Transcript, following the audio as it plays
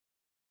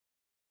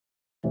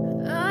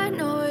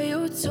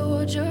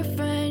told your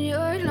friend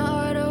you're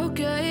not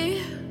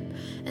okay?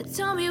 And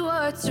tell me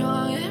what's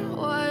wrong and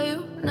why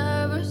you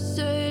never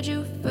said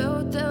you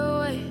felt that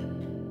way.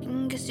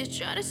 And guess you're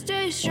trying to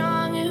stay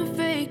strong and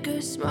fake a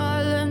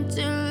smile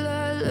until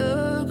I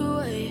look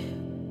away.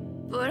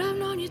 But I've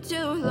known you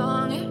too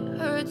long, it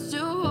hurts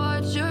to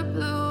watch your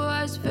blue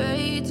eyes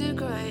fade to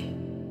gray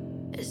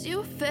as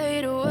you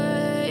fade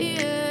away,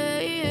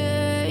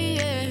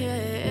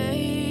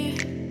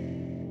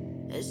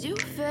 as you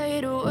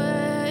fade away.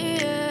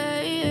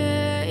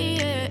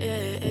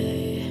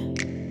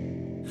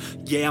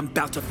 Yeah, I'm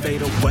about to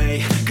fade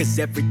away, cause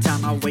every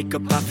time I wake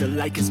up I feel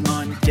like it's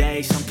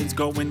Monday. Something's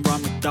going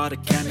wrong with all the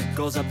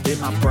chemicals up in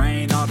my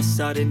brain. All of a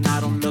sudden I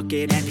don't look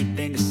at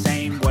anything the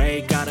same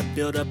way. Got a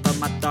buildup of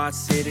my thoughts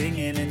sitting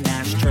in an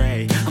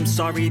ashtray. I'm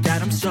sorry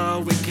that I'm so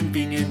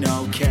inconvenient,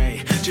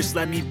 okay? Just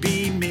let me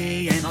be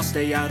me and I'll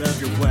stay out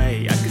of your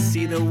way. I can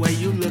see the way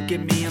you look at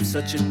me, I'm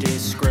such a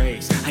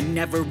disgrace. I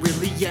never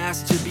really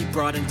asked to be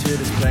brought into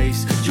this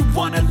place. You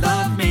wanna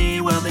love me?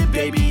 Well then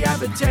baby,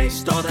 have a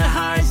taste. All the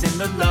highs and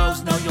the lows,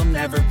 no, you'll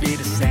never be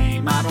the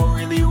same. I don't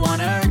really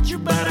wanna hurt you,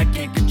 but I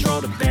can't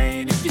control the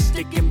pain. If you're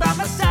sticking by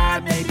my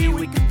side, maybe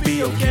we could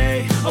be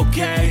okay.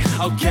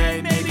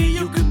 Okay, maybe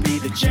you could be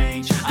the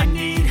change I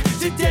need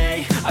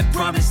today. I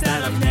promise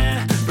that I've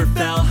never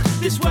felt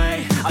this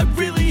way. I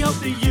really hope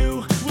that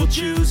you will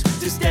choose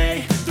to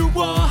stay through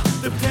all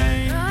the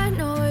pain. I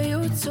know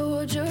you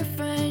told your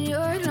friend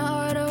you're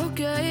not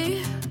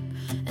okay.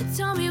 And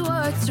tell me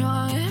what's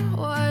wrong and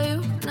why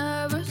you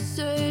never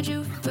said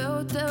you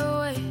felt that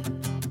way.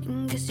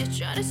 Guess you're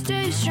trying to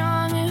stay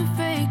strong and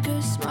fake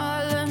a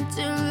smile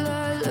until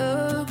I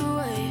look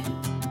away.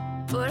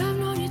 But I've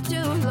known you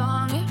too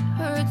long, it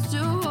hurts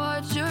to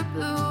watch your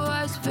blue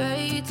eyes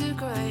fade to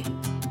gray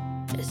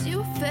as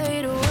you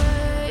fade away,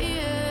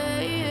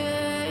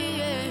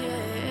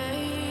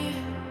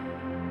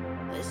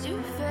 as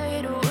you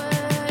fade away,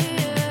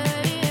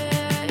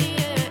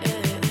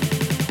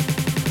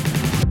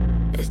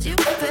 as you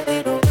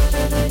fade away.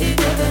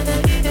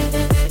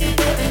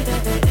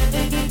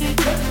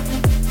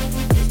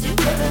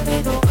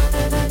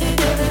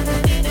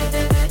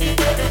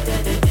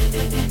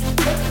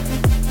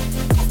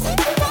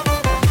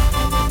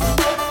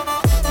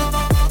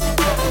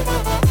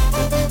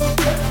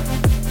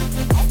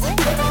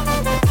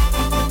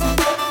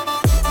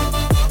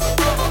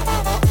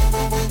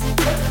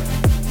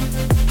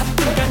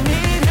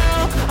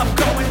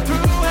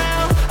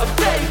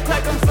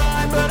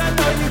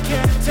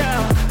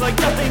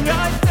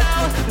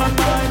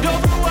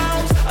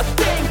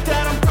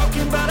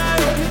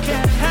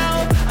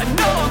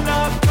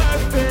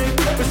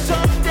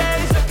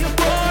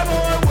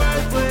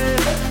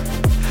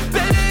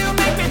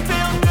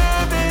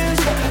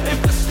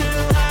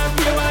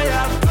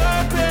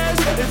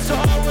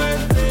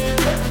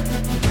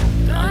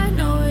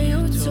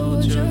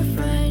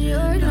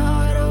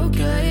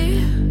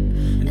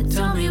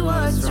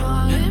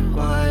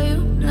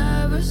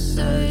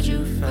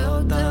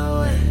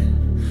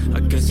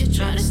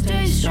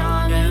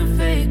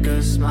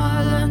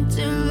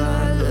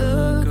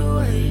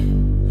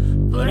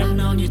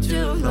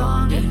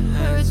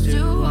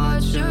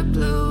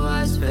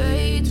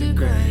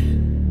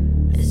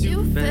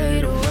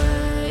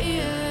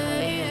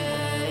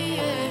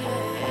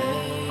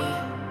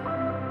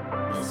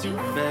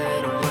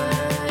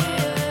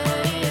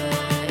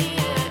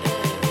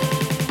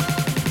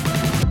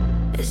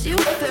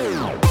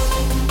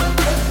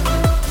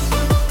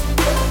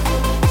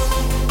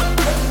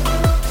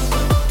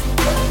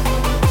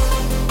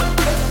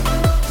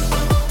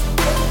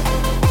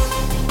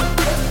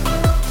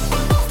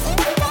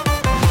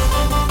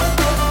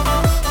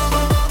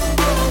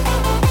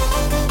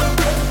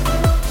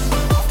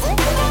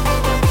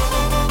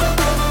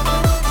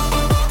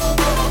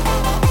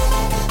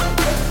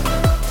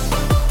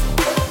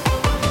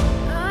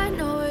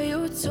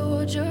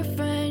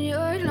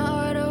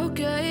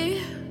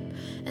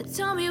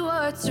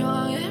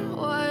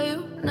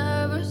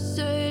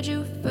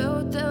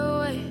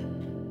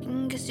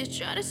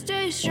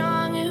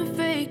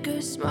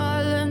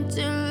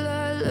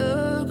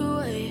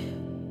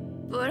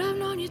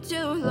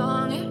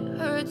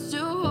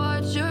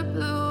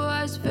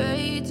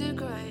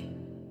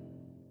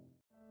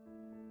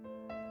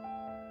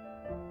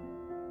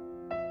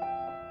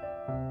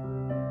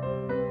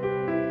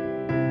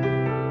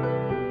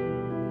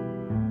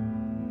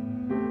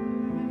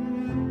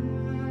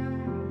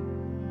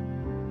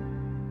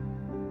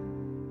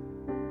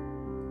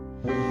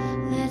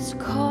 Let's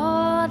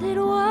call it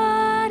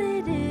what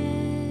it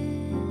is,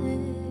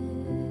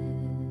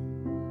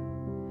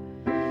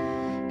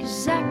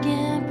 'cause I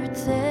can't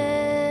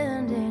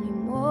pretend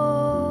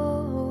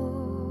anymore.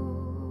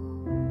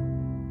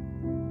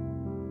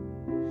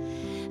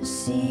 I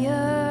see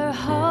your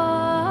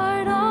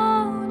heart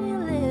on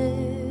your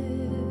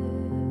lips,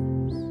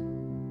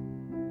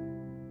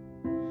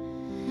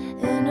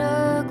 and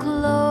her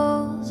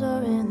clothes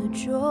are in the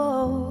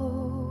drawer.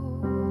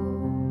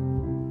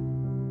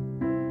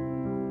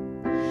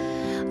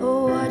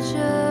 Watch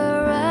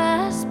her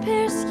eyes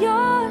pierce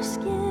your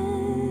skin.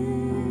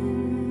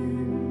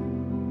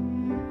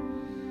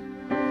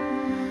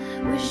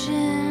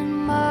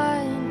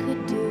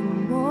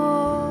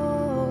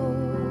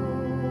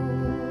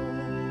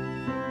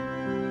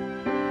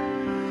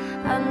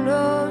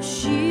 know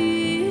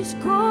she's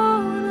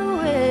gone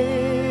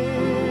away,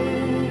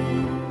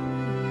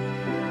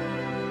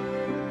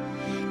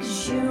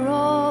 'cause you're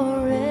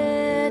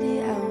already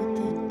out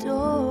the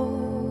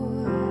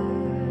door.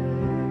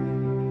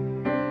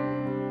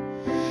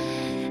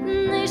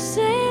 And they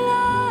say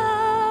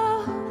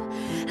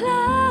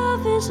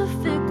love is a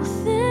fickle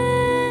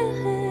thing.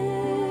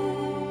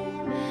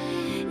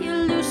 You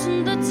loosen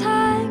the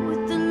tie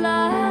with the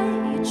lie,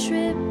 you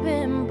trip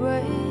and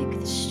break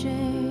the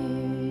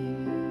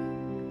string.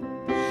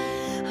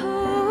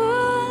 Oh,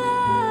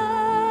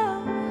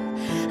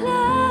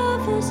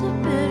 love is a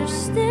bitter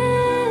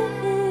sting.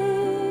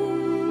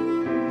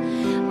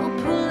 I'll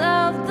pull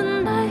out the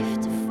knife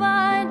to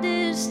find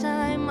this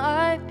time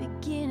I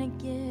begin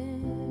again.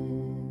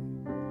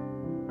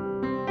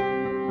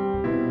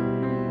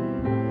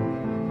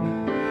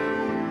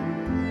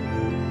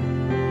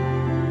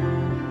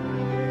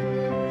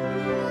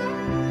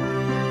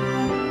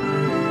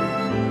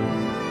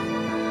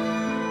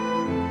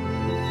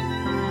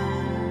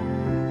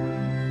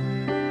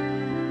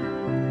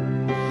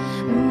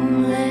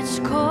 Let's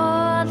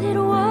call it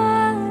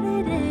what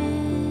it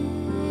is,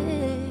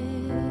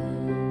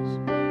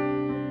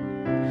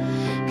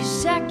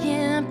 'cause I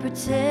can't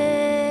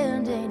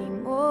pretend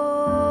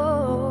anymore.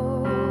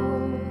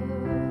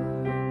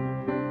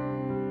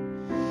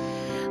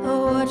 Oh,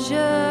 what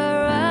you